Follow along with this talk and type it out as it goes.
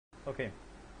ওকে,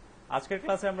 আজকের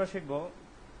ক্লাসে আমরা শিখব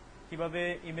কিভাবে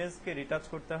ইমেজকে রিটাচ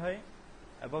করতে হয়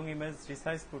এবং ইমেজ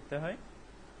রিসাইজ করতে হয়।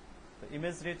 তো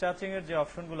ইমেজ রিটাচিং এর যে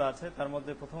অপশনগুলো আছে তার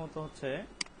মধ্যে প্রথমত হচ্ছে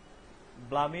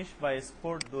ব্লামিশ বা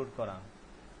স্পট দূর করা।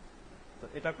 তো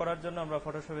এটা করার জন্য আমরা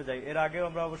ফটোশপে যাই, এর আগেও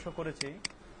আমরা অবশ্য করেছি।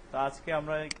 তো আজকে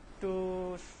আমরা একটু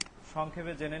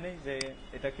সংক্ষেপে জেনে নেই যে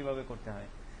এটা কিভাবে করতে হয়।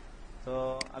 তো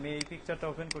আমি এই পিকচারটা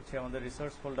ওপেন করছি, আমাদের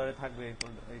রিসোর্স ফোল্ডারে থাকবে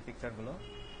এই পিকচারগুলো।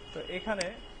 তো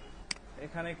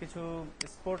এখানে কিছু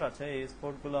স্পট আছে, এই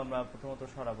স্পটগুলো আমরা প্রথমত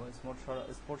সরাবো।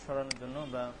 স্পট সরানোর জন্য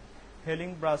আমরা হেলিং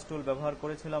ব্রাশ টুল ব্যবহার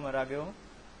করেছিলাম এর আগেও,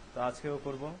 তো আজকেও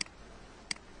করব।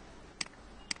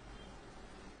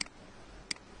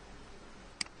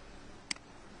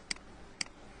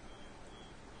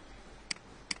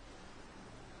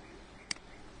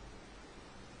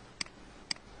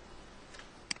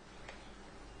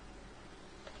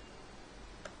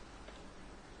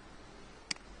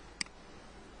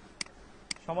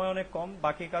 সময় অনেক কম,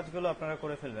 বাকি কাজগুলো আপনারা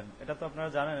করে ফেলবেন। এটা তো আপনারা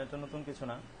জানেন, এটা নতুন কিছু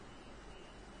না,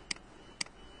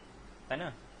 তাই না?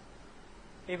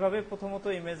 এইভাবে প্রথমত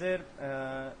ইমেজের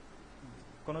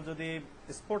কোনো যদি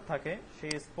স্পট থাকে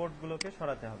সেই স্পটগুলোকে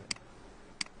সরাতে হবে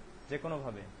যে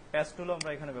কোনোভাবে। প্যাচ টুলও আমরা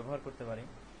এখানে ব্যবহার করতে পারি।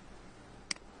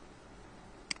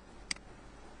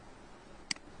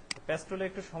 প্যাচ টুলে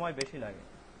একটু সময় বেশি লাগে,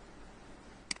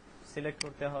 সিলেক্ট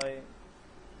করতে হয়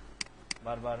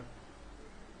বারবার।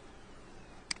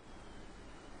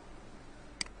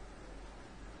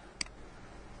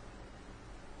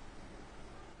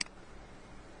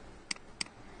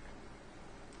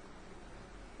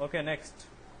 ওকে, নেক্সট।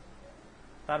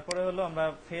 তারপরে হলো আমরা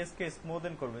ফেসকে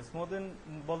স্মুথেন করব। স্মুথেন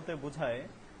বলতে বোঝায়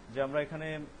যে আমরা এখানে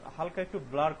হালকা একটু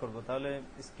ব্লার করব, তাহলে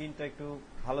স্কিনটা একটু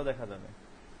ভালো দেখা যাবে।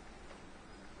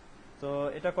 তো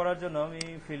এটা করার জন্য আমি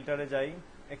ফিল্টারে যাই,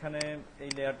 এখানে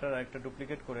এই লেয়ারটার একটা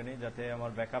ডুপ্লিকেট করে নিই যাতে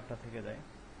আমার ব্যাকআপটা থেকে যায়।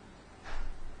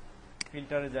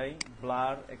 ফিল্টারে যাই,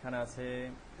 ব্লার, এখানে আছে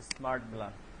স্মার্ট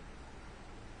ব্লার,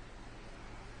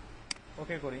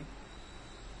 ওকে করি।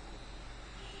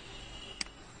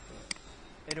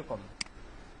 এরকম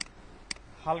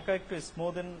হালকা একটু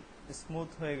স্মুথ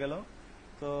হয়ে গেল।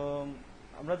 তো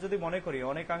আমরা যদি মনে করি,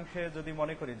 অনেকাংশে যদি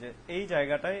মনে করি যে এই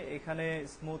জায়গাটায় এখানে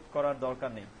স্মুথ করার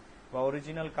দরকার নেই বা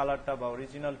অরিজিনাল কালারটা বা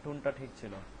অরিজিনাল টোনটা ঠিক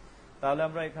ছিল, তাহলে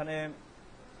আমরা এখানে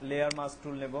লেয়ার মাস্ক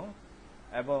টুল নেব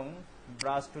এবং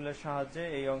ব্রাশ টুলের সাহায্যে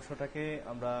এই অংশটাকে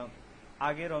আমরা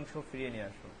আগের অংশ ফিরিয়ে নিয়ে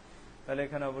আসবো। তাহলে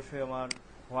এখানে অবশ্যই আমার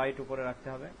হোয়াইট উপরে রাখতে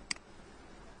হবে।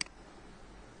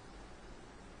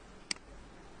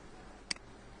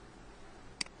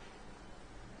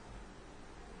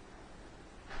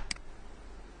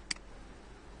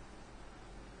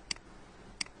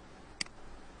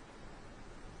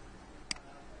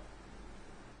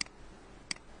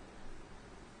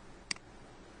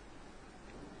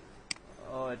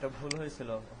 ও, এটা ভুল হয়েছিল,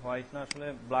 হোয়াইট না, আসলে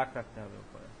ব্ল্যাক রাখতে হবে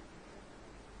উপরে।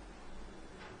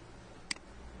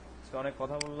 অনেক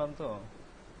কথা বললাম তো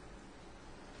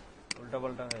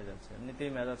উল্টাপাল্টা হয়ে যাচ্ছে,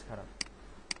 এমনিতেই মেজাজ খারাপ।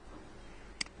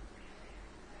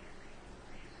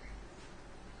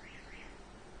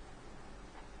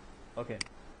 ওকে,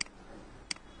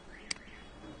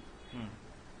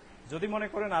 যদি মনে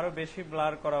করেন আরো বেশি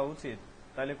ব্লার করা উচিত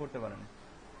তাহলে করতে পারেন।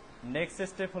 নেক্সট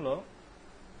স্টেপ হলো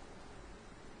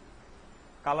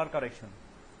কালার কারেকশন।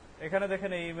 এখানে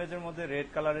দেখেন এই ইমেজের মধ্যে রেড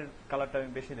কালারটা আমি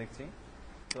বেশি দেখছি।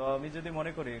 তো আমি যদি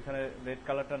মনে করি এখানে রেড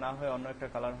কালারটা না হয়ে অন্য একটা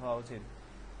কালার হওয়া উচিত,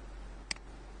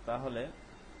 তাহলে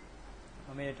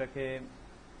আমি এটাকে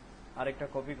আরেকটা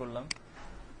কপি করলাম,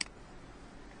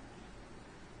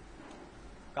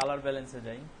 কালার ব্যালেন্সে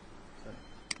যাই,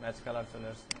 ম্যাচ কালার চলে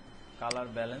আসছে, কালার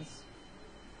ব্যালেন্স,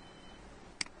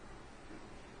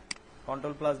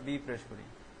 Ctrl+B প্রেস করি।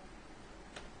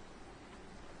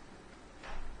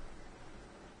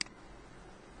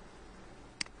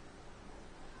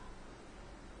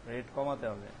 রেড কমাতে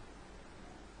হবে,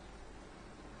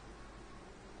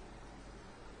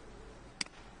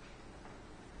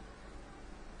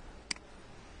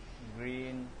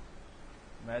 গ্রিন,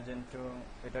 ম্যাজেন্টো,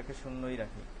 এটাকে শূন্যই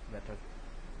রাখি, বেটার।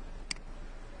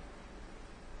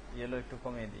 ইয়েলো একটু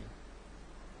কমিয়ে দিই,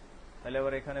 তাহলে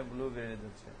আবার এখানে ব্লু বেড়ে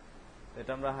যাচ্ছে।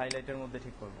 এটা আমরা হাইলাইটের মধ্যে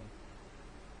ঠিক করব।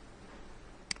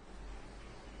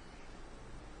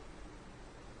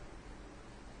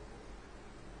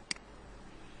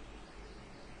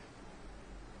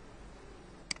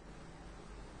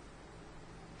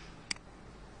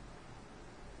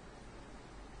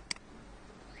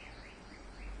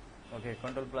 ওকে,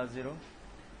 Ctrl+0।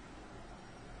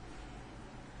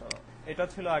 তো এটা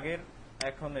ছিল আগের,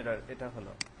 এখন এটা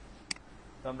হলো।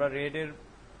 তো আমরা রেড এর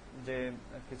যে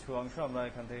কিছু অংশ আমরা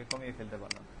এখান থেকে কমিয়ে ফেলতে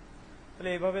পারলাম। তো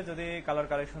তাহলে এইভাবে যদি কালার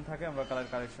কারেকশন থাকে আমরা কালার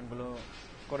কারেকশনগুলো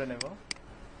করে নেব।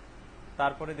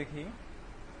 তারপরে দেখি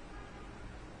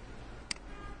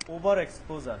ওভার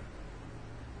এক্সপোজার।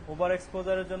 ওভার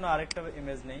এক্সপোজারের জন্য আরেকটা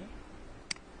ইমেজ নেই,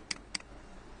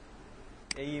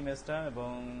 এই ইমেজটা,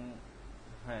 এবং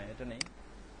হ্যাঁ এটা নেই।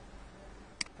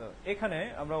 তো এখানে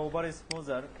আমরা ওভার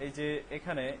এক্সপোজার, এই যে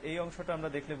এখানে এই অংশটা আমরা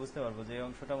দেখলে বুঝতে পারবো যে এই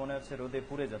অংশটা মনে হচ্ছে রোদে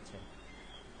পুড়ে যাচ্ছে।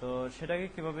 তো সেটাকে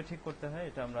কিভাবে ঠিক করতে হয়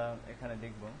এটা আমরা এখানে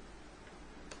দেখব।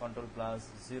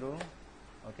 Ctrl+0,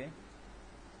 ওকে।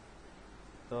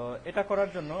 তো এটা করার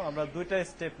জন্য আমরা দুইটা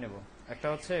স্টেপ নেব। একটা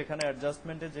হচ্ছে এখানে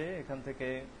অ্যাডজাস্টমেন্টে যে এখান থেকে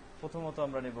প্রথমত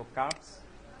আমরা নেব কাটস,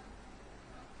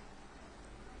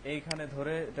 এইখানে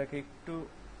ধরে এটাকে একটু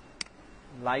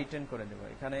লাইটেন করে দেব।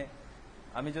 এখানে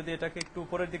আমি যদি এটাকে একটু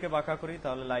উপরের দিকে বাঁকা করি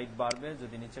তাহলে লাইট বাড়বে,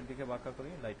 যদি নিচের দিকে বাঁকা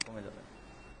করি লাইট কমে যাবে।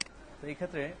 তো এই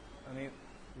ক্ষেত্রে আমি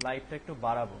লাইটটা একটু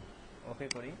বাড়াবো, ওকে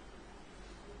করি।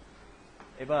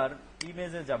 এবার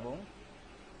ইমেজে যাব,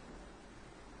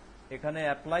 এখানে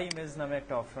অ্যাপ্লাই ইমেজ নামে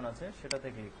একটা অপশন আছে, সেটাতে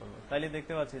ক্লিক করব। তাইলে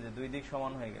দেখতে পাচ্ছি যে দুই দিক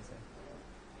সমান হয়ে গেছে।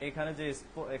 এখানে যে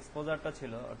এক্সপোজারটা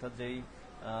ছিল, অর্থাৎ যেই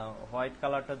হোয়াইট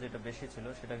কালারটা যেটা বেশি ছিল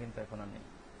সেটা কিন্তু এখন আর নেই।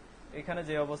 এখানে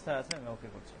যে অবস্থায় আছে আমি ওকে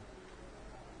করছি।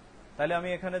 তাহলে আমি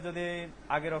এখানে যদি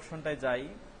আগের অপশনটায় যাই,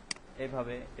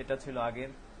 এইভাবে এটা ছিল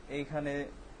আগের, এইখানে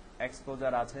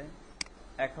এক্সপোজার আছে,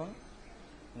 এখন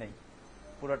নেই,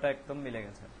 পুরোটা একদম মিলে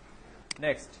গেছে।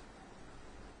 নেক্সট,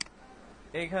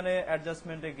 এইখানে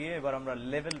অ্যাডজাস্টমেন্টে গিয়ে এবার আমরা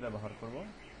লেভেল ব্যবহার করব।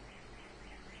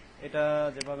 এটা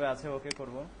যেভাবে আছে ওকে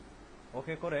করব,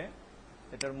 ওকে করে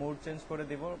এটার মুড চেঞ্জ করে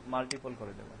দিব, মাল্টিপল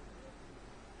করে দেব।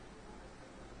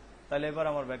 তাহলে এবার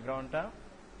আমার ব্যাকগ্রাউন্ডটা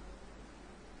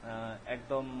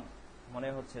একদম মনে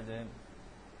হচ্ছে যে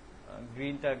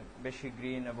গ্রিনটা বেশি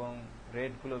গ্রিন এবং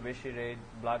রেডগুলো বেশি রেড,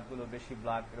 ব্ল্যাকগুলো বেশি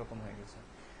ব্ল্যাক, এরকম হয়ে গেছে।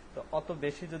 তো অত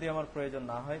বেশি যদি আমার প্রয়োজন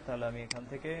না হয় তাহলে আমি এখান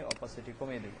থেকে অপাসিটি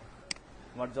কমিয়ে দেব।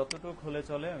 আমার যতটুক হলে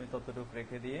চলে আমি ততটুক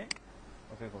রেখে দিয়ে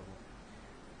ওকে করব।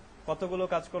 কতগুলো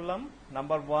কাজ করলাম।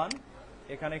 নাম্বার 1,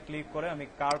 এখানে ক্লিক করে আমি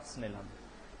কার্ভস নিলাম,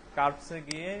 কার্ভসে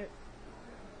গিয়ে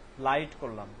লাইট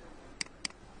করলাম।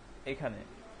 এখানে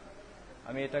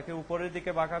আমি এটাকে উপরের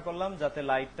দিকে বাঁকা করলাম যাতে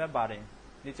লাইটটা বাড়ে,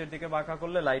 নিচের দিকে বাঁকা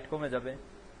করলে লাইট কমে যাবে।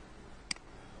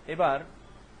 এবার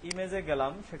ইমেজে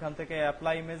গেলাম, সেখান থেকে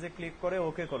অ্যাপ্লাই ইমেজে ক্লিক করে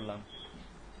ওকে করলাম।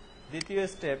 দ্বিতীয়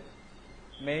স্টেপ,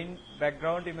 মেইন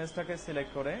ব্যাকগ্রাউন্ড ইমেজটাকে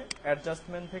সিলেক্ট করে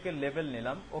অ্যাডজাস্টমেন্ট থেকে লেভেল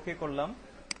নিলাম, ওকে করলাম।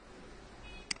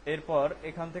 এরপর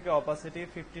এখান থেকে অপাসিটি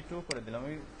 52 করে দিলাম,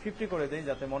 আমি 50 করে দিই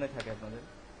যাতে মনে থাকে আপনাদের,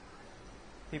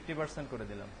 50% করে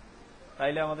দিলাম।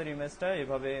 তাইলে আমাদের ইমেজটা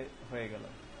এভাবে হয়ে গেল।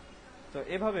 তো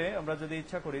এভাবে আমরা যদি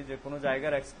ইচ্ছা করি যে কোনো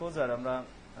জায়গার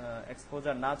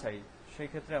এক্সপোজার না চাই, সেই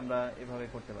ক্ষেত্রে আমরা এভাবে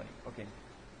করতে পারি। ওকে,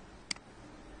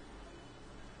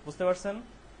 বুঝতে পারছেন?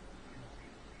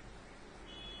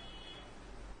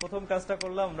 প্রথম কাজটা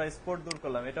করলাম, আমরা স্পট দূর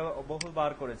করলাম, এটা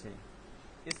বহুবার করেছি।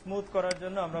 স্মুথ করার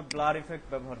জন্য আমরা ব্লার ইফেক্ট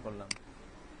ব্যবহার করলাম।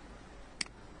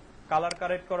 কালার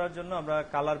কারেক্ট করার জন্য আমরা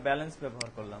কালার ব্যালেন্স ব্যবহার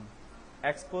করলাম।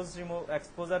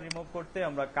 এক্সপোজার রিমুভ করতে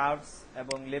আমরা কার্ভস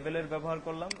এবং লেবেলের ব্যবহার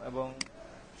করলাম, এবং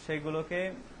সেইগুলোকে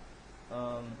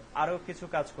আরো কিছু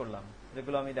কাজ করলাম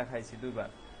যেগুলো আমি দেখাইছি দুইবার।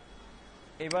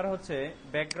 এবার হচ্ছে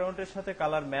ব্যাকগ্রাউন্ডের সাথে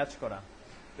কালার ম্যাচ করা।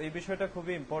 তো এই বিষয়টা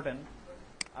খুবই ইম্পর্টেন্ট।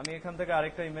 আমি এখান থেকে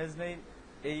আরেকটা ইমেজ নেই,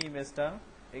 এই ইমেজটা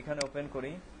এখানে ওপেন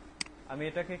করি, আমি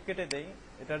এটাকে কেটে দেই,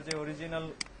 এটার যে অরিজিনাল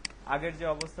আগের যে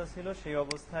অবস্থা ছিল সেই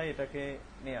অবস্থায় এটাকে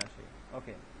নিয়ে আসি।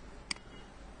 ওকে,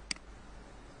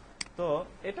 তো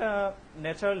এটা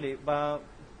ন্যাচারালি বা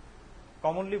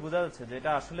কমনলি বোঝা যাচ্ছে যে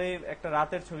এটা আসলে একটা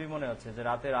রাতের ছবি মনে হচ্ছে, যে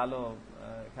রাতের আলো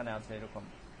এখানে আছে, এরকম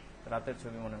রাতের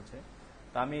ছবি মনে হচ্ছে।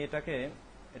 তা আমি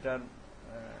এটার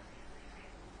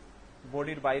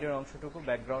বডির বাইরের অংশটুকু,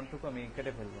 ব্যাকগ্রাউন্ডটুকু আমি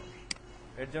কেটে ফেলবো।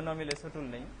 এর জন্য আমি লেসো টুল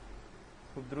নেই,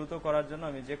 খুব দ্রুত করার জন্য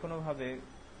আমি যে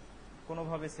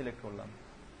কোনোভাবে সিলেক্ট করলাম।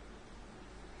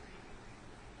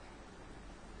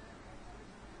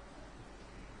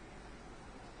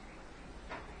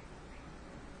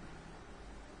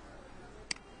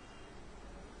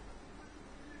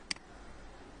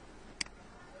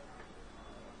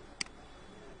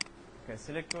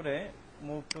 সিলেক্ট করে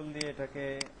মুভ টুল দিয়ে এটাকে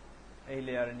এই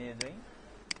লেয়ারে নিয়ে যাই।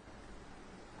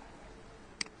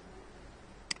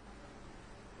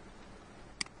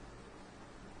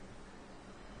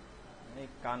 এই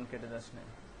কান কেটে যাস না,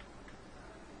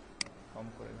 কম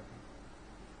করে রাখি।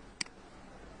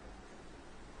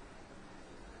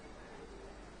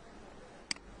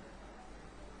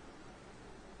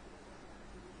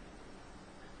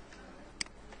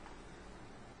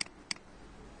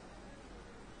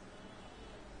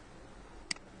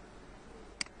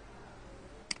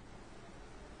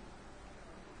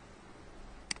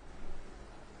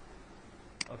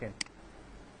 ওকে,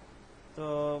 তো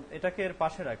এটাকে এর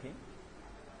পাশে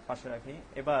রাখি,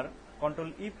 এবার কন্ট্রোল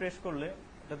ই প্রেস করলে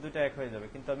এটা দুইটা এক হয়ে যাবে,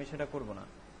 কিন্তু আমি সেটা করব না,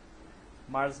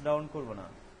 মার্জ ডাউন করব না।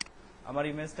 আমার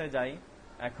ইমেজটায় যাই।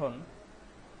 এখন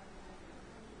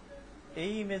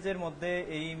এই ইমেজের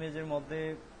মধ্যে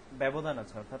ব্যবধান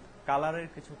আছে, অর্থাৎ কালারের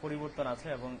কিছু পরিবর্তন আছে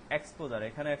এবং এক্সপোজার,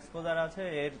 এখানে এক্সপোজার আছে,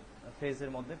 এর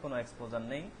ফেজের মধ্যে কোনো এক্সপোজার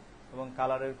নেই এবং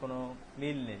কালারের কোনো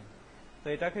মিল নেই। তো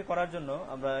এটাকে করার জন্য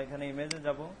আমরা এখানে ইমেজে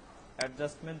যাব,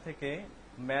 অ্যাডজাস্টমেন্ট থেকে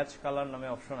ম্যাচ কালার নামে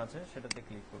অপশন আছে, সেটাতে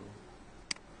ক্লিক করব।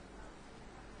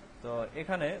 তো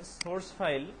এখানে সোর্স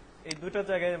ফাইল, এই দুটো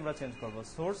জায়গায় আমরা চেঞ্জ করব,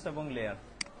 সোর্স এবং লেয়ার।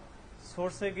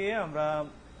 সোর্সে গিয়ে আমরা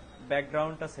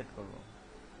ব্যাকগ্রাউন্ডটা সেট করব।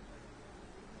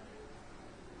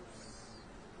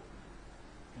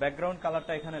 ব্যাকগ্রাউন্ড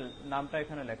কালারটা এখানে, নামটা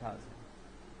এখানে লেখা আছে,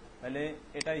 তাহলে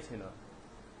এটাই ছিল।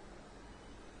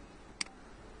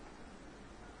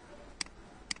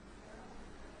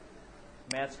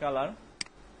 ম্যাচ কালার,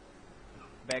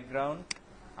 ব্যাকগ্রাউন্ড,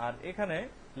 আর এখানে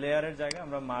লেয়ারের জায়গায়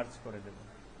আমরা মার্জ করে দেব।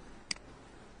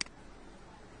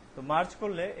 তো মার্জ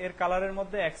করলে এর কালারের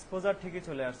মধ্যে এক্সপোজার ঠিকই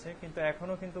চলে আসছে, কিন্তু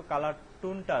এখনো কিন্তু কালার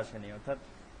টুনটা আসেনি, অর্থাৎ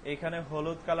এখানে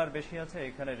হলুদ কালার বেশি আছে,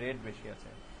 এখানে রেড বেশি আছে।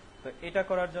 তো এটা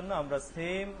করার জন্য আমরা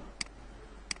সেম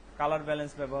কালার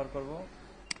ব্যালেন্স ব্যবহার করব।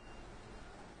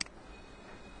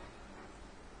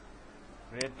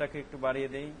 রেডটাকে একটু বাড়িয়ে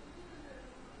দেই,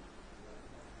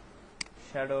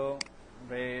 শ্যাডো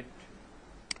রেড,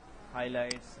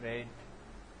 হাইলাইটস রেড,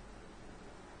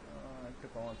 একটু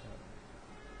কমাতে হবে,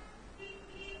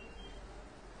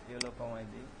 ইয়েলো কমাই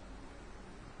দিই,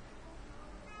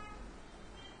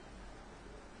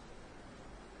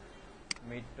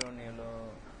 মিড টোন ইয়েলো,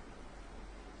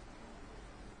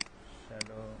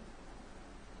 শ্যাডো,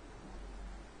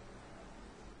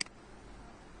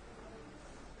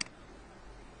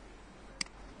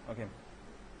 ওকে।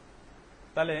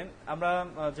 তাহলে আমরা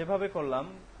যেভাবে করলাম,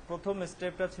 প্রথম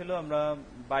স্টেপটা ছিল আমরা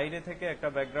বাইরে থেকে একটা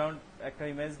ব্যাকগ্রাউন্ড, একটা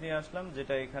ইমেজ নিয়ে আসলাম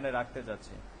যেটা এখানে রাখতে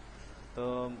যাচ্ছি। তো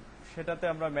সেটাতে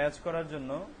আমরা ম্যাচ করার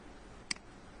জন্য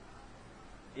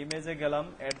ইমেজে গেলাম,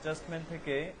 অ্যাডজাস্টমেন্ট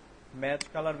থেকে ম্যাচ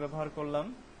কালার ব্যবহার করলাম,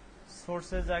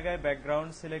 সোর্সের জায়গায়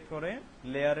ব্যাকগ্রাউন্ড সিলেক্ট করে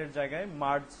লেয়ারের জায়গায়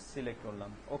মার্জ সিলেক্ট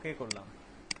করলাম, ওকে করলাম।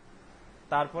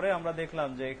 তারপরে আমরা দেখলাম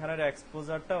যে এখানের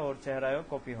এক্সপোজারটা ওর চেহারায়ও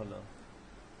কপি হলো।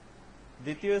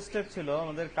 দ্বিতীয় স্টেপ ছিল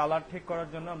আমাদের কালার ঠিক করার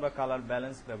জন্য আমরা কালার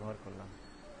ব্যালেন্স ব্যবহার করলাম।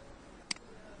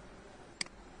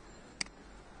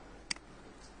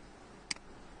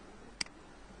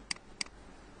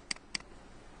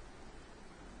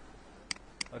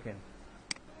 ওকে,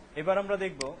 এবার আমরা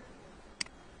দেখব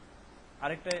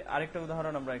আরেকটা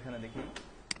উদাহরণ। আমরা এখানে দেখি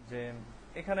যে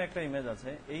এখানে একটা ইমেজ আছে,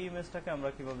 এই ইমেজটাকে আমরা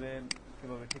কিভাবে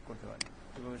ঠিক করতে পারি,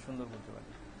 কিভাবে সুন্দর করতে পারি।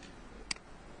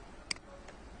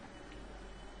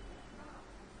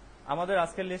 আমাদের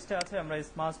আজকের লিস্টে আছে, আমরা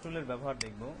স্মার্ট টুলের ব্যবহার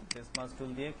দেখব, যে স্মার্ট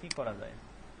টুল দিয়ে কি করা যায়।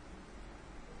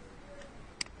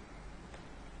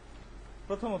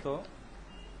 প্রথমত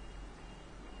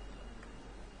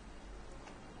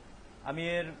আমি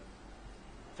এর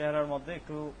চেহারার মধ্যে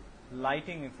একটু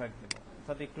লাইটিং ইফেক্ট দেব,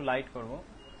 অর্থাৎ একটু লাইট করব।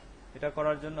 এটা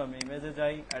করার জন্য আমি ইমেজে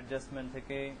যাই, অ্যাডজাস্টমেন্ট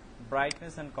থেকে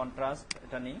ব্রাইটনেস এন্ড কন্ট্রাস্ট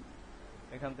এটা নিই,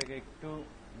 এখান থেকে একটু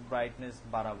ব্রাইটনেস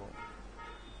বাড়াবো,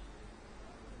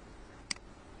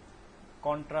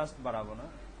 কন্ট্রাস্ট বাড়াবো না,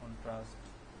 কন্ট্রাস্ট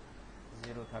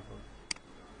 0 থাকুক।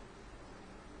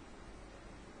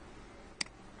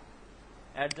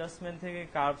 অ্যাডজাস্টমেন্ট থেকে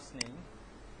কার্ভস নেই,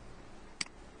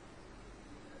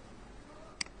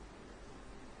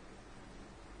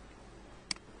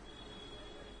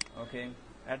 ওকে।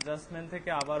 অ্যাডজাস্টমেন্ট থেকে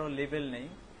আবারও লেবেল নেই।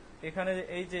 এখানে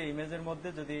এই যে ইমেজের মধ্যে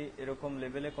যদি এরকম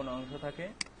লেবেলে কোনো অংশ থাকে,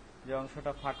 যে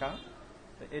অংশটা ফাঁকা,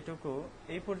 তো এটুকু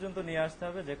এই পর্যন্ত নিয়ে আসতে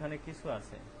হবে যেখানে কিছু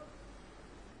আছে।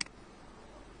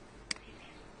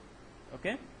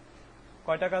 ওকে,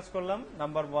 কয়টা কাজ করলাম?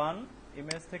 নাম্বার 1,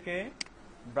 ইমেজ থেকে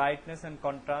ব্রাইটনেস এন্ড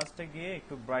কন্ট্রাস্টে গিয়ে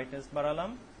একটু ব্রাইটনেস বাড়ালাম,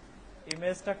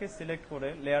 ইমেজটাকে সিলেক্ট করে,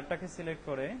 লেয়ারটাকে সিলেক্ট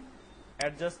করে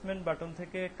অ্যাডজাস্টমেন্ট বাটন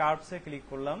থেকে কার্ভসে ক্লিক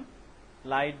করলাম,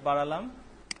 লাইট বাড়ালাম।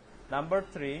 নাম্বার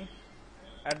 3,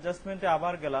 অ্যাডজাস্টমেন্টে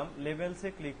আবার গেলাম, লেভেলসে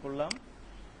ক্লিক করলাম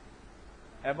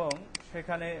এবং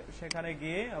সেখানে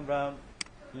গিয়ে আমরা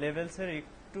লেভেলসের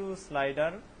একটু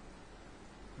স্লাইডার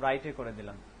রাইটে করে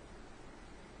দিলাম।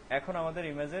 এখন আমাদের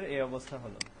ইমেজের এই অবস্থা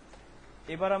হলো।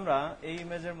 এবার আমরা এই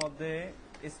ইমেজের মধ্যে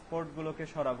স্পটগুলোকে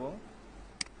সরাবো।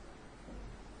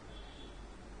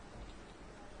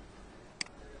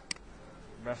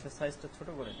 ব্রাশের সাইজটা ছোট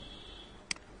করে নিই,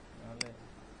 নাহলে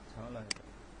ঝামেলা হয়ে যাবে।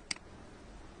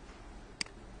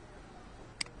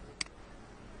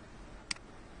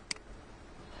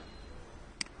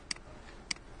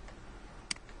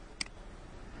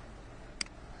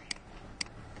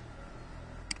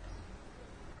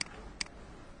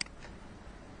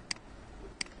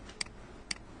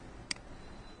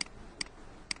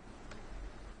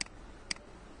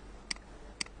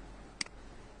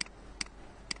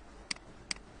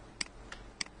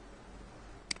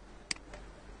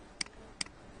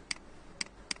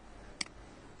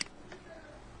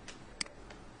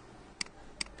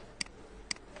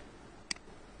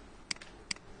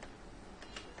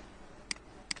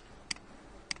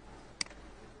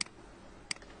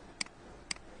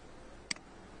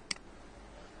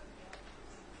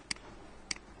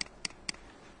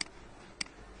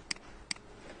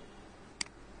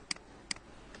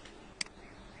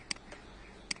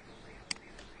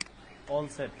 All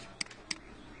set.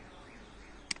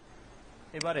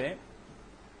 এবারে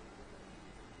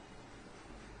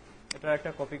এটা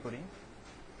একটা কপি করি,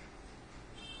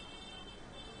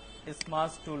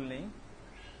 স্মার্ট টুল নেই,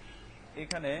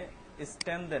 এখানে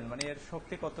স্ট্যান্ড দেন মানে এর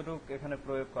শক্তি কতটুকু এখানে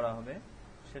প্রয়োগ করা হবে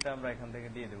সেটা আমরা এখান থেকে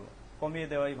দিয়ে দেব। কমিয়ে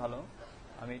দেওয়াই ভালো,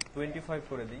 আমি 25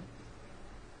 করে দিই,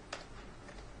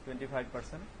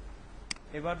 25%।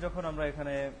 এবার যখন আমরা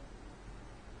এখানে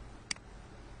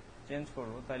চেঞ্জ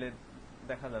করব তাহলে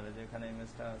দেখা যাবে যে এখানে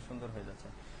ইমেজটা সুন্দর হয়ে যাচ্ছে।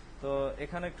 তো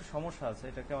এখানে একটু সমস্যা আছে,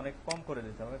 এটাকে অনেক কম করে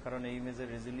দিতে হবে, কারণ এই ইমেজের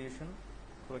রেজলিউশন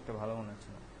খুব একটা ভালো মনে হচ্ছে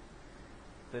না।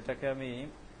 তো এটাকে আমি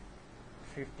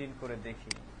 15 করে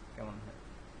দেখি কেমন হয়।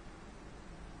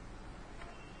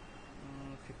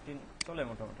 15 চলে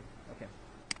মোটামুটি, ওকে।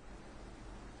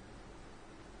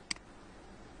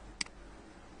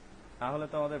 তাহলে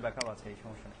তো আমাদের ব্যাকআপ আছে, এই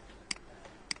সমস্যা নেই।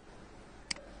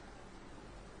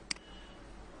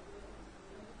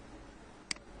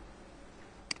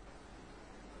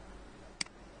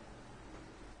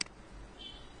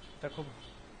 এটা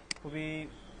খুবই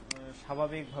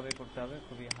স্বাভাবিকভাবে করতে হবে,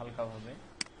 খুবই হালকাভাবে,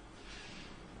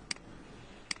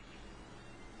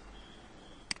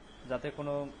 যাতে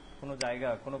কোনো জায়গা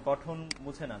কোনো গঠন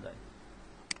মুছে না যায়।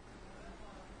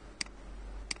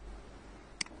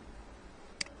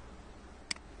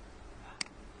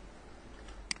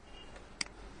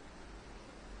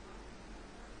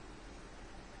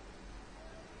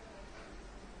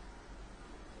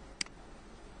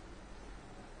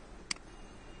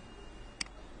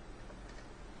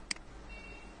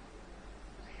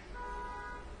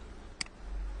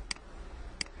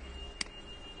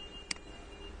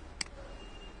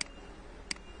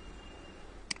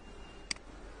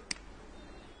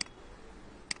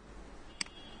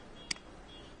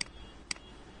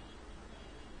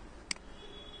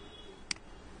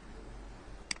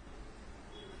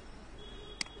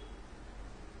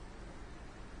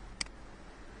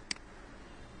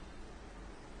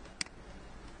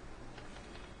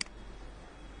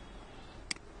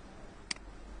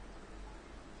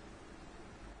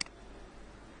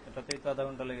 এটাতেই তো আধা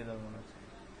ঘন্টা লেগে যাবে মনে হচ্ছে।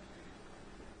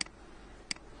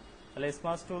 তাহলে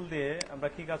স্মার্ট টুল দিয়ে আমরা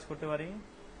কি কাজ করতে পারি?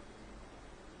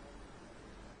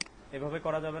 এভাবে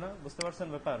করা যাবে না, বুঝতে পারছেন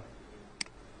ব্যাপার?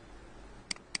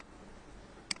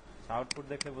 আউটপুট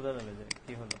দেখলে বোঝা যাবে যে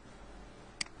কি হলো।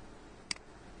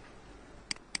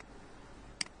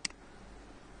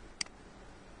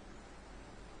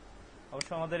 অবশ্য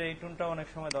আমাদের এই টুনটা অনেক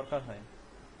সময় দরকার হয়,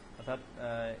 অর্থাৎ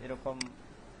এরকম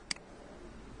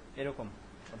এরকম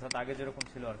অর্থাৎ আগে যেরকম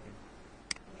ছিল আর কি,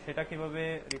 সেটা কিভাবে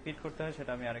রিপিট করতে হয়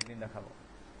সেটা আমি আরেকদিন দেখাবো।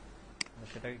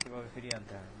 সেটাকে কিভাবে ফিরিয়ে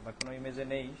আনতে হয়, বা কোনো ইমেজে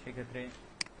নেই সেক্ষেত্রে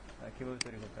কিভাবে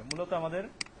তৈরি করতে হয়। মূলত আমাদের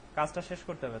কাজটা শেষ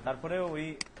করতে হবে, তারপরে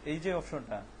এই যে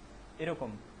অপশনটা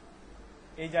এরকম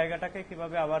এই জায়গাটাকে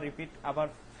কিভাবে আবার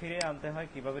ফিরে আনতে হয়,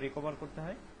 কিভাবে রিকভার করতে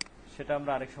হয় সেটা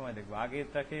আমরা আরেক সময় দেখবো। আগে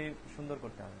এটাকে সুন্দর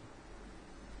করতে হবে,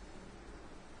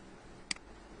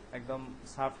 একদম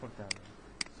সার্ফ করতে হবে,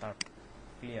 সার্ফ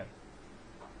ক্লিয়ার।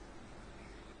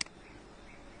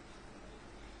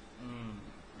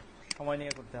 সময়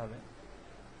নিয়ে করতে হবে,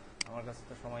 আমার কাছে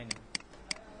তো সময় নেই।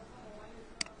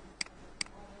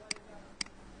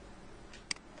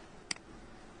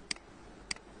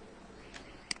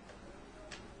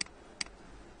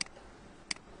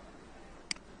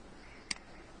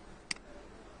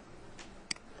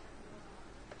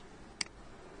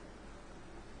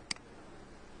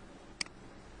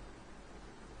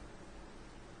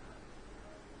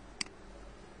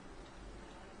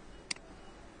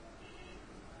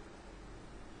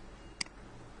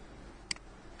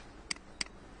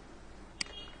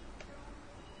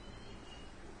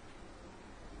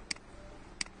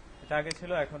 এটা আগে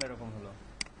ছিল, এখন এরকম হলো,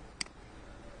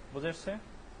 বুঝে এসছে?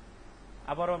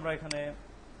 আবারও আমরা এখানে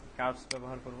কার্ভস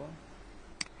ব্যবহার করব।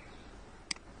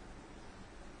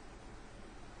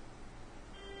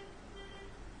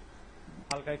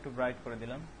 হালকা একটু ব্রাইট করে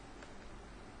দিলাম।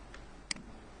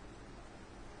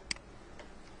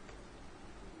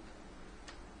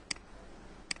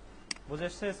 বুঝে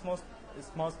এসছে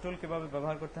স্মজ টুল কিভাবে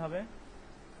ব্যবহার করতে হবে?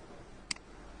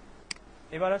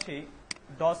 এবার আসি,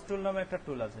 ডস টুল নামে একটা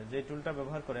টুল আছে, যে টুলটা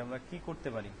ব্যবহার করে আমরা কি করতে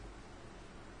পারি।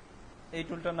 এই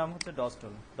টুলটার নাম হচ্ছে ডস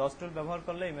টুল। ডস টুল ব্যবহার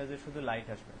করলে ইমেজে শুধু লাইট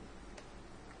আসবে,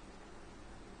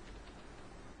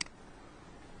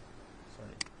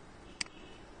 সরি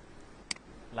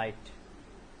লাইট,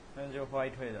 যে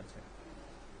হোয়াইট হয়ে যাচ্ছে।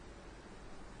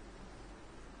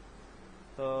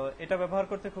 তো এটা ব্যবহার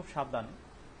করতে খুব সাবধান,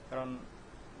 কারণ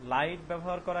লাইট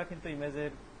ব্যবহার করা কিন্তু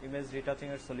ইমেজ রিটাচিং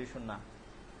এর সলিউশন না।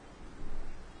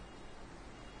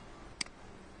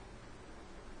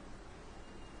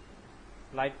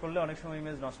 লাইট করলে অনেক সময়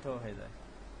ইমেজ নষ্ট হয়ে যায়।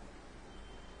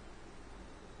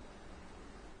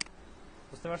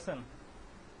 বুঝতে পারছেন?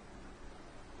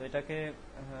 তো এটাকে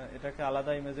এটাকে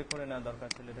আলাদা ইমেজে করে নেওয়া দরকার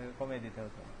ছিল, এটাকে কমিয়ে দিতে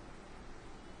হতো,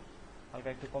 হালকা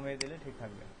একটু কমিয়ে দিলে ঠিক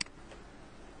থাকবে।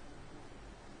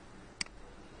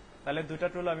 তাহলে দুটা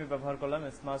টুল আমি ব্যবহার করলাম,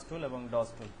 স্মার্ট টুল এবং ডস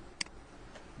টুল।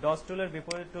 ডস টুলের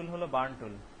বিপরীত টুল হলো বার্ন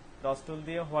টুল। ডস টুল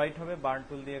দিয়ে হোয়াইট হবে, বার্ন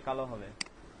টুল দিয়ে কালো হবে।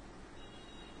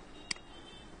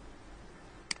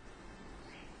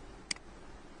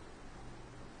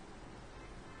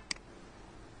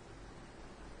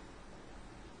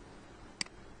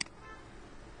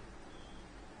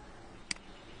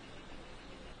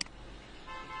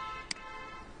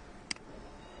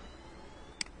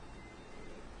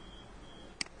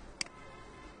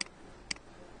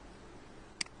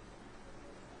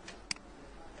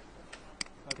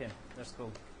 Okay, let's go.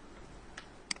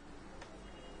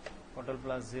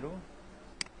 Ctrl+0.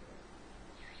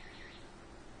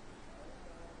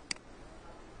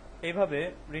 এইভাবে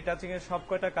রিটাচিং এর সব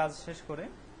কয়টা কাজ শেষ করে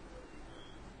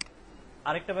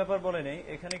আরেকটা ব্যাপার বলে নেই,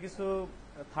 এখানে কিছু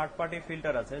থার্ড পার্টি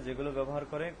ফিল্টার আছে যেগুলো ব্যবহার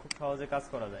করে খুব সহজে কাজ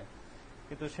করা যায়,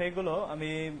 কিন্তু সেইগুলো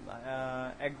আমি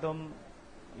একদম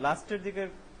লাস্টের দিকের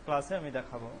ক্লাসে আমি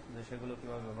দেখাবো যে সেগুলো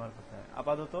কিভাবে ব্যবহার করতে হয়।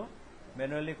 আপাতত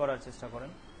ম্যানুয়ালি করার চেষ্টা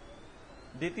করেন।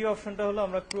 দ্বিতীয় অপশনটা হলো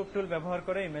আমরা ক্রুপ টুল ব্যবহার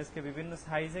করে ইমেজকে বিভিন্ন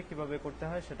সাইজে কিভাবে করতে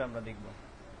হয় সেটা আমরা দেখব।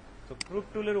 তো ক্রুপ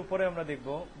টুলের উপরে আমরা দেখব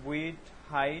উইডথ,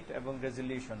 হাইট এবং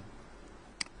রেজলিউশন।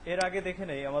 এর আগে দেখে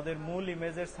নেই আমাদের মূল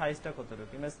ইমেজের সাইজটা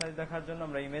কতটুকু। ইমেজ সাইজ দেখার জন্য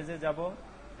আমরা ইমেজে যাব,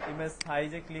 ইমেজ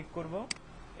সাইজে ক্লিক করব।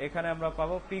 এখানে আমরা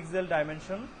পাবো পিক্সেল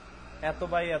ডাইমেনশন, এত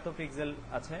বাই এত পিক্সেল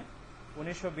আছে,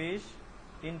 1920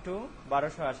 ইন্টু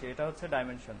 1280, এটা হচ্ছে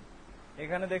ডাইমেনশন।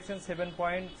 এখানে দেখছেন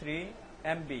 7.3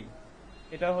 MB,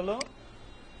 এটা হলো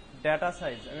ডাটা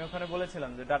সাইজ। আমি ওখানে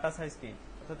বলেছিলাম যে ডাটা সাইজ কি,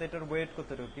 অর্থাৎ এটার ওয়েট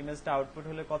কতটুকু, ইমেজটা আউটপুট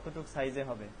হলে কতটুকু সাইজে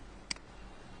হবে,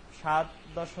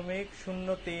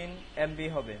 7.03 MB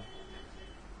হবে।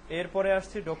 এরপরে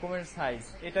আসছে ডকুমেন্ট সাইজ,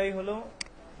 এটাই হলো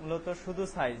মূলত শুধু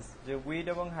সাইজ, যে উইড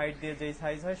এবং হাইট দিয়ে যেই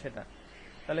সাইজ হয় সেটা।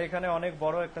 তাহলে এখানে অনেক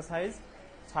বড় একটা সাইজ,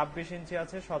 26 ইঞ্চি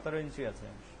আছে, 17 ইঞ্চি আছে,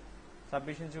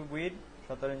 26 ইঞ্চি উইড,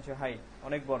 17 ইঞ্চি হাইট,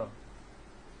 অনেক বড়।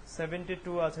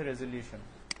 72 আছে রেজলিউশন।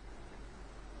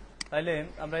 তাইলে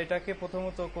আমরা এটাকে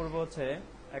প্রথমত করব হচ্ছে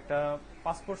একটা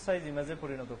পাসপোর্ট সাইজ ইমেজে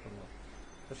পরিণত করব।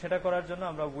 তো সেটা করার জন্য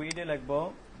আমরা উইডে লিখব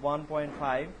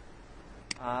 1.5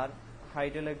 আর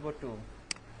হাইটে লিখব 2।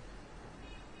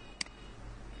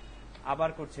 আবার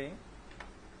করছি,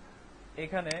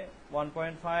 এখানে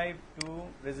 1.5, 2,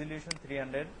 রেজলিউশন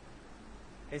 300।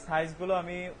 এই সাইজগুলো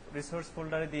আমি রিসোর্স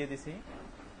ফোল্ডারে দিয়ে দিছি।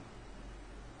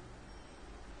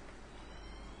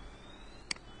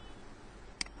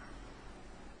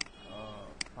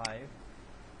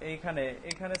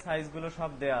 এইখানে সাইজগুলো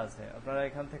সব দেয়া আছে, আপনারা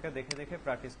এখান থেকে দেখে দেখে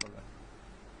প্র্যাকটিস করবেন।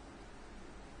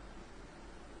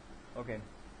 ওকে,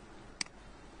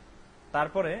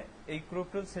 তারপরে এই ক্রপ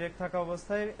টুল সিলেক্ট থাকা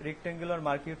অবস্থায় রেক্টেঙ্গুলার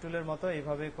মার্কিউ টুলের মতো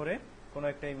এইভাবে করে কোনো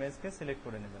একটা ইমেজকে সিলেক্ট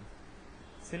করে নেবেন।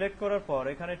 সিলেক্ট করার পর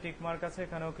এখানে টিক মার্ক আছে,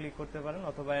 এখানেও ক্লিক করতে পারেন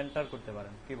অথবা এন্টার করতে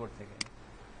পারেন কিবোর্ড থেকে।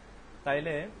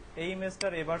 তাইলে এই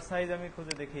ইমেজটার এবার সাইজ আমি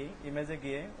খুঁজে দেখি, ইমেজে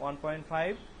গিয়ে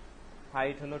 1.5,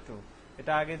 হাইট হলো 2,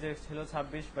 এটা আগে যে ছিল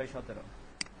 26/17।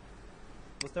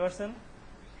 বুঝতে পারছেন?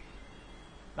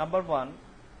 নাম্বার 1,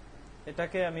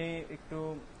 এটাকে আমি একটু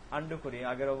আন্ডু করি,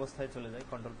 আগের অবস্থায় চলে যাই,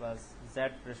 Ctrl+Z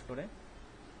প্রেস করে।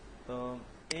 তো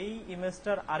এই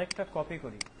ইমেজটার আরেকটা কপি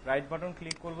করি, রাইট বাটন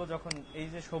ক্লিক করব যখন, এই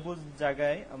যে সবুজ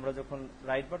জায়গায় আমরা যখন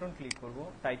রাইট বাটন ক্লিক করব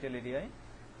টাইটেল এরিয়ায়,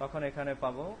 তখন এখানে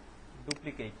পাবো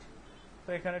ডুপ্লিকেট। তো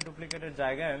এখানে ডুপ্লিকেটের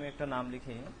জায়গায় আমি একটা নাম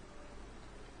লিখি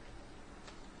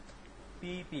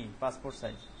পিপি, পাসপোর্ট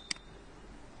সাইজ।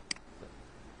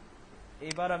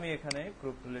 এবার আমি এখানে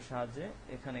ক্রপ টুলের সাহায্যে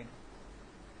এখানে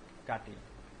কাটি।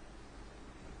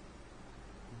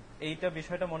 এইটা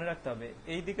বিষয়টা মনে রাখতে হবে,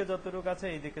 এই দিকে যতটুকু আছে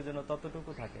এই দিকে যেন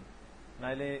ততটুকু থাকে,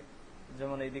 নাইলে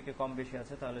যেমন এই দিকে কম বেশি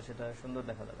আছে তাহলে সেটা সুন্দর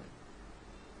দেখা যাবে।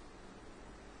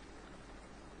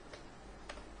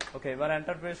 ওকে, এবার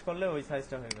এন্টার প্রেস করলে ওই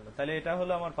সাইজটা হয়ে গেল। তাহলে এটা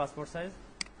হলো আমার পাসপোর্ট সাইজ।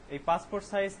 এই পাসপোর্ট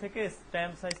সাইজ থেকে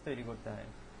স্ট্যাম্প সাইজ তৈরি করতে হয়।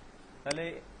 তাহলে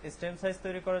স্ট্যাম্প সাইজ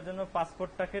তৈরি করার জন্য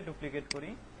পাসপোর্টটাকে ডুপ্লিকেট করি,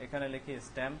 এখানে লিখি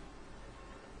স্ট্যাম্প,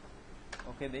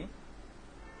 ওকে দেই।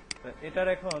 তো এটার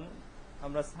এখন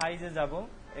আমরা সাইজে যাব,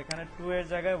 এখানে 2 এর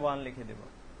জায়গায় 1 লিখে দেব।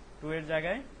 2 এর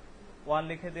জায়গায় 1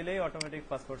 লিখে দিলেই অটোমেটিক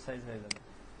পাসপোর্ট সাইজ হয়ে যাবে।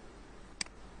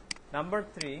 নাম্বার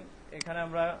 3, এখানে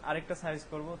আমরা আরেকটা সাইজ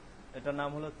করব, এটার নাম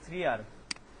হলো 3R।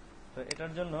 তো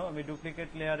এটার জন্য আমি ডুপ্লিকেট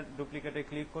লেয়ার, ডুপ্লিকেটে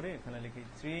ক্লিক করি, এখানে লিখি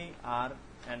 3R,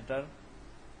 এন্টার।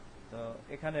 তো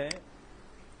এখানে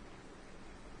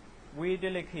উইডে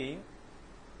লিখি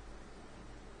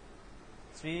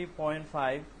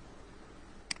 3.5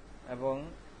 এবং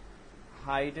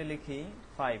হাইটে লিখি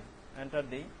 5, এন্টার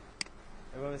দিই,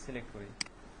 এভাবে সিলেক্ট করি।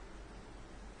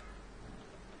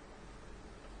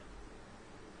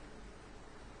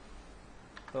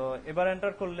 তো এবার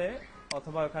এন্টার করলে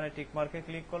অথবা ওখানে টিক মার্কে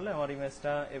ক্লিক করলে আমার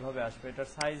ইমেজটা এভাবে আসবে। এটার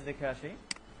সাইজ দেখে আসি,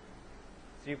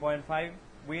 3.5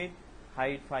 উইথ,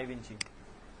 হাইট 5 ইঞ্চি।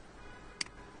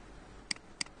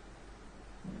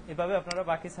 এভাবে আপনারা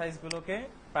বাকি সাইজগুলোকে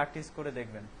প্র্যাকটিস করে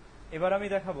দেখবেন। এবার আমি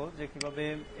দেখাবো যে কিভাবে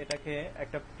এটাকে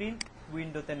একটা প্রিন্ট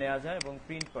উইন্ডোতে নেওয়া যায় এবং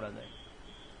প্রিন্ট করা যায়।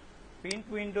 প্রিন্ট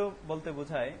উইন্ডো বলতে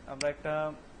বোঝায় আমরা একটা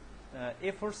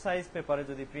A4 সাইজ পেপারে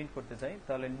যদি প্রিন্ট করতে চাই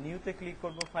তাহলে নিউতে ক্লিক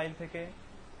করব ফাইল থেকে,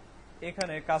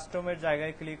 এখানে কাস্টমের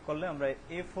জায়গায় ক্লিক করলে আমরা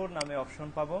A4 নামে অপশন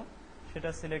পাবো, সেটা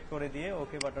সিলেক্ট করে দিয়ে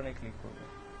ওকে বাটনে ক্লিক করব।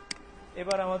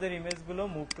 এবার আমাদের ইমেজগুলো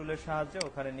মুভ টুলের সাহায্যে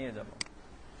ওখানে নিয়ে যাব।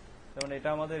 যেমন এটা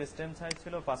আমাদের স্টেম সাইজ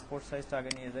ছিল, পাসপোর্ট সাইজটা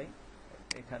আগে নিয়ে যাই,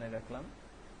 এখানে রাখলাম।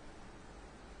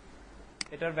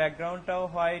 এটার ব্যাকগ্রাউন্ডটাও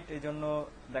হোয়াইট, এই জন্য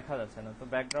দেখা যাচ্ছে না। তো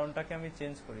ব্যাকগ্রাউন্ডটাকে আমি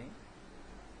চেঞ্জ করি,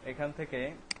 এখান থেকে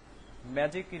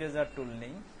ম্যাজিক ইরেজার টুল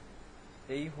নেই,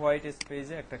 এই হোয়াইট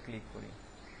স্পেসে একটা ক্লিক করি।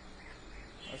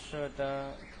 অবশ্য এটা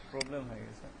প্রবলেম হয়ে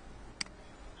গেছে।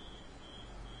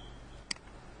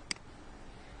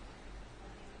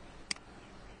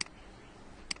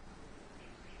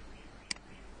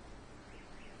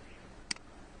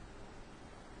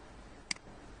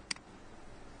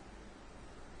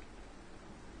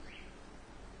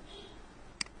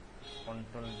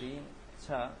 Control D.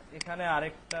 আচ্ছা, এখানে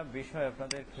আরেকটা বিষয়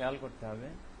আপনাদের খেয়াল করতে হবে,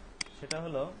 সেটা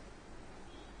হলো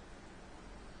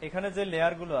এখানে যে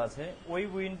লেয়ারগুলো আছে ওই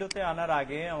উইন্ডোতে আনার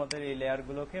আগে আমাদের এই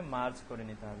লেয়ারগুলোকে মার্জ করে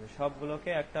নিতে হবে, সবগুলোকে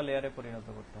একটা লেয়ারে পরিণত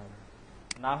করতে হবে।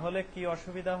 না হলে কি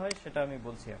অসুবিধা হয় সেটা আমি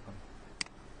বলছি এখন।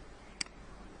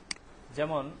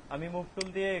 যেমন আমি মুভ টুল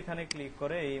দিয়ে এখানে ক্লিক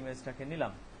করে এই ইমেজটাকে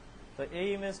নিলাম, তো এই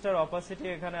ইমেজটার অপাসিটি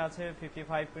এখানে আছে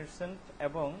 55%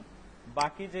 এবং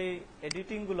বাকি যে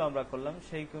এডিটিং গুলো আমরা করলাম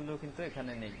সেইগুলো কিন্তু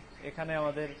এখানে নেই। এখানে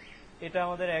এটা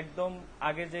আমাদের একদম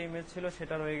আগে যে ইমেজ ছিল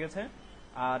সেটা রয়ে গেছে,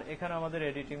 আর এখানে আমাদের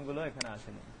এডিটিং গুলো এখানে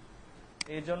আসেনি।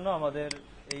 এই জন্য আমাদের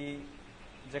এই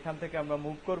যেখান থেকে আমরা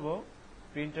মুভ করব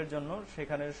প্রিন্টের জন্য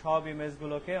সেখানে সব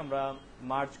ইমেজগুলোকে আমরা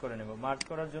মার্জ করে নেব। মার্জ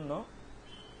করার জন্য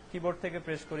কিবোর্ড থেকে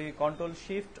প্রেস করি কন্ট্রোল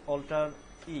শিফট অল্টার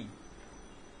ই,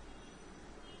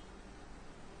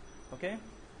 ওকে,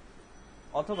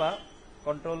 অথবা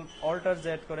কন্ট্রোল অল্টার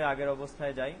জেড করে আগের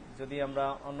অবস্থায় যাই। যদি আমরা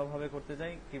অন্যভাবে করতে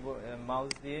যাই,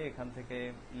 মাউস দিয়ে এখান থেকে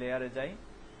লেয়ারে যাই,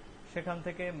 সেখান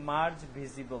থেকে মার্জ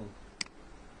ভিজিবল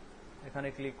এখানে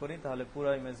ক্লিক করি, তাহলে পুরো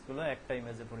ইমেজগুলো একটা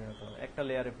ইমেজে পরিণত হবে, একটা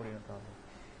লেয়ারে পরিণত হবে।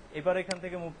 এবার এখান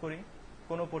থেকে মুভ করি,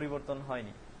 কোনো পরিবর্তন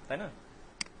হয়নি, তাই না?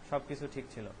 সবকিছু ঠিক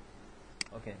ছিল।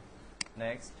 ওকে,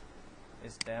 next,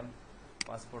 stamp,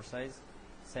 passport size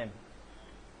same,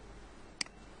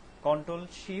 control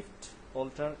shift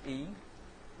alter ই,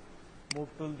 মুভ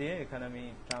টুল দিয়ে এখানে আমি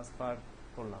ট্রান্সফার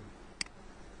করলাম।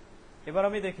 এবার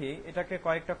আমি দেখি এটাকে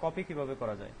কয়েকটা কপি কিভাবে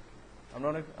করা যায়।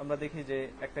 আমরা দেখি যে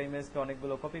একটা ইমেজকে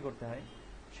অনেকগুলো কপি করতে হয়,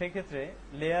 সেই ক্ষেত্রে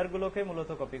লেয়ারগুলোকে মূলত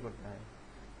কপি করতে হয়।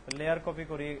 লেয়ার কপি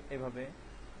করি এভাবে,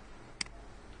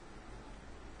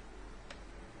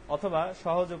 অথবা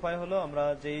সহজ উপায় হলো আমরা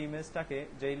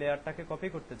যেই লেয়ারটাকে কপি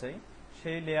করতে চাই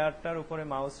সেই লেয়ারটার উপরে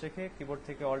মাউস রেখে কিবোর্ড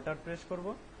থেকে অল্টার প্রেস করব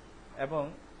এবং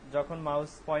যখন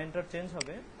মাউস পয়েন্টার চেঞ্জ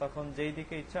হবে তখন যেই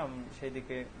দিকে ইচ্ছা সেই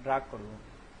দিকে ড্রাগ করব,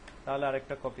 তাহলে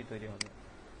আরেকটা কপি তৈরি হবে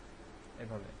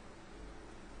এভাবে।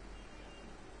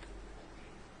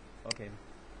 ওকে,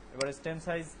 এবার স্টেম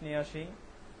সাইজ নিয়ে আসি,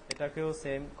 এটাকেও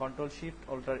সেম কন্ট্রোল শিফট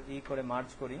অল্টার ই করে মার্জ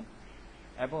করি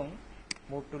এবং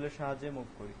মুভ টুলের সাহায্যে মুভ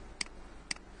করি,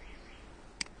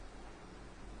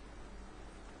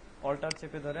 অল্টার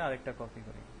চেপে ধরে আরেকটা কপি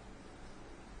করি।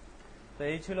 তো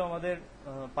এই ছিল আমাদের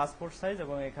পাসপোর্ট সাইজ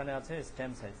এবং এখানে আছে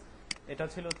স্টেম সাইজ। এটা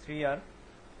ছিল 3R।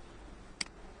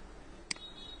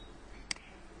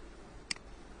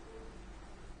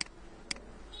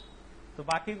 তো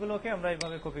বাকিগুলোকে আমরা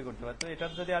এইভাবে কপি করতে পারি। তো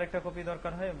এটার যদি আরেকটা কপি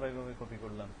দরকার হয় আমরা এইভাবে কপি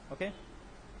করলাম। ওকে,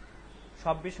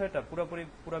 সব বিষয়টা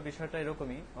পুরো বিষয়টা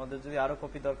এরকমই। আমাদের যদি আরো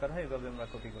কপি দরকার হয় এইভাবে আমরা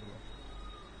কপি করব।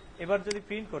 এবার যদি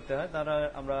প্রিন্ট করতে হয় তাহলে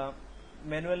আমরা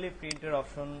ম্যানুয়ালি প্রিন্টের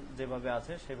অপশন যেভাবে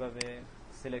আছে সেভাবে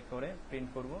সিলেক্ট করে প্রিন্ট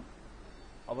করব।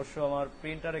 অবশ্য আমার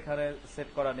প্রিন্টার এখানে সেট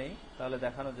করা নেই, তাহলে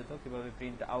দেখানো যেত কিভাবে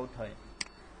প্রিন্ট আউট হয়।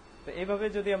 তো এইভাবে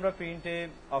যদি আমরা প্রিন্টে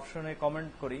অপশনে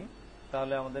কমেন্ট করি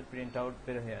তাহলে আমাদের প্রিন্ট আউট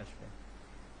বের হয়ে আসবে।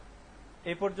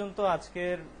 এই পর্যন্ত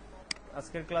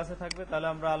আজকের ক্লাসে থাকবে। তাহলে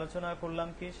আমরা আলোচনা করলাম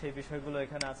কি সেই বিষয়গুলো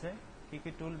এখানে আছে, কি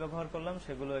কি টুল ব্যবহার করলাম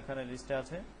সেগুলো এখানে লিস্টে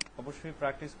আছে। অবশ্যই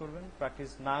প্র্যাকটিস করবেন,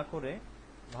 প্র্যাকটিস না করে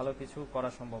ভালো কিছু করা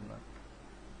সম্ভব না।